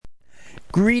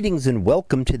Greetings and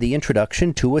welcome to the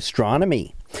Introduction to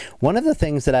Astronomy. One of the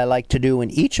things that I like to do in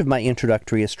each of my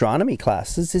introductory astronomy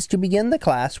classes is to begin the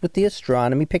class with the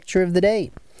astronomy picture of the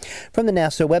day from the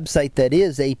NASA website, that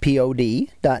is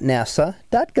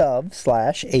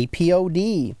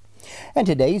apod.nasa.gov/apod. And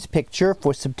today's picture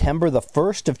for September the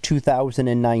 1st of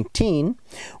 2019,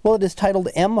 well, it is titled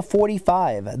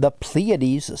M45, the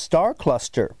Pleiades Star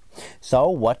Cluster. So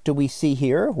what do we see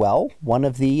here? Well, one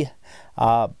of the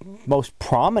most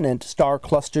prominent star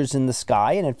clusters in the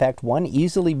sky, and in fact one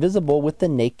easily visible with the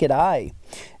naked eye.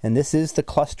 And this is the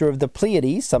cluster of the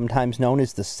Pleiades, sometimes known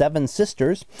as the Seven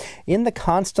Sisters, in the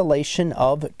constellation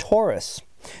of Taurus.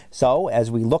 So as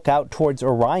we look out towards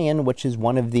Orion, which is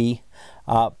one of the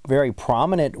very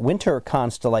prominent winter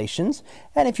constellations,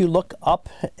 and if you look up,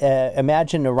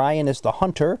 imagine Orion as the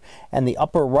hunter, and the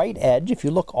upper right edge, if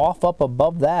you look up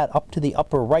above that, up to the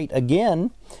upper right again,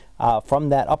 from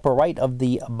that upper right of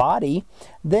the body,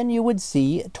 then you would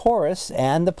see Taurus,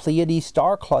 and the Pleiades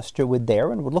star cluster would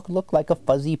there, and would look like a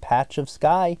fuzzy patch of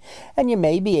sky, and you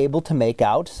may be able to make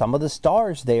out some of the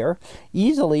stars there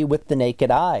easily with the naked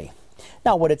eye.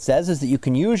 Now what it says is that you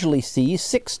can usually see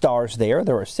 6 stars there.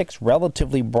 There are 6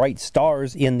 relatively bright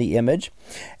stars in the image,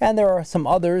 and there are some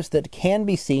others that can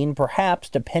be seen, perhaps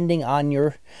depending on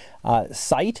your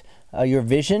sight, your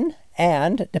vision,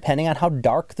 and depending on how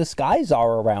dark the skies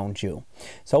are around you.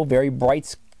 So very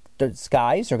bright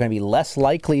skies are going to be less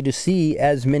likely to see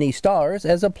as many stars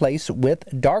as a place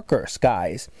with darker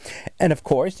skies. And of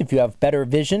course, if you have better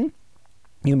vision,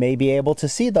 you may be able to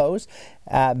see those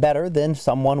better than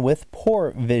someone with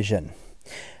poor vision.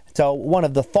 So one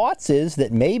of the thoughts is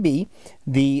that maybe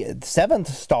the 7th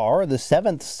star, the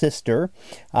 7th sister,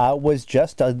 was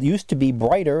just used to be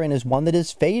brighter and is one that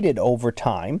has faded over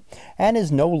time and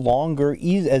is no longer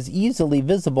as easily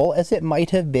visible as it might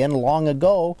have been long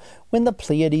ago when the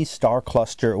Pleiades star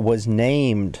cluster was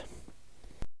named.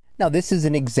 Now this is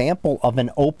an example of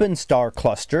an open star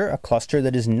cluster, a cluster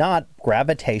that is not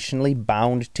gravitationally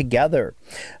bound together.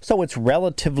 So it's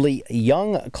relatively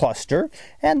young cluster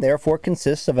and therefore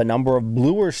consists of a number of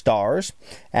bluer stars,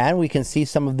 and we can see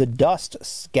some of the dust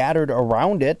scattered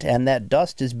around it, and that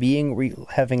dust is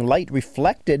having light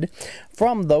reflected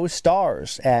from those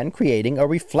stars and creating a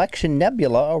reflection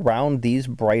nebula around these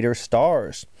brighter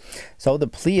stars. So the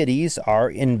Pleiades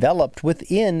are enveloped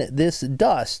within this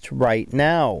dust right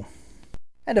now.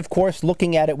 And of course,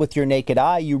 looking at it with your naked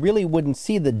eye, you really wouldn't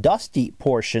see the dusty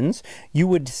portions. You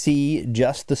would see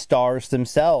just the stars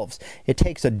themselves. It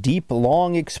takes a deep,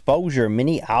 long exposure,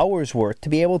 many hours worth, to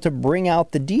be able to bring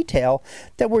out the detail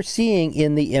that we're seeing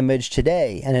in the image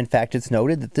today. And in fact, it's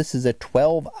noted that this is a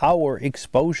 12-hour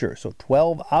exposure. So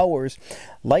 12 hours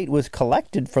light was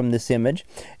collected from this image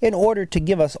in order to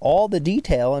give us all the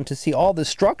detail and to see all the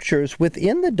structures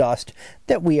within the dust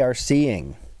that we are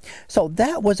seeing. So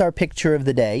that was our picture of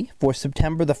the day for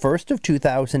September the 1st of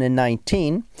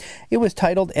 2019. It was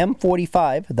titled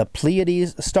M45, the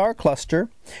Pleiades Star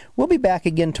Cluster. We'll be back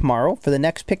again tomorrow for the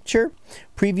next picture,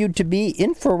 previewed to be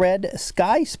Infrared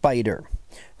Sky Spider.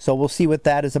 So we'll see what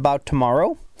that is about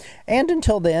tomorrow. And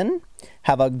until then,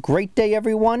 have a great day,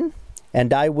 everyone,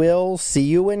 and I will see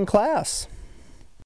you in class.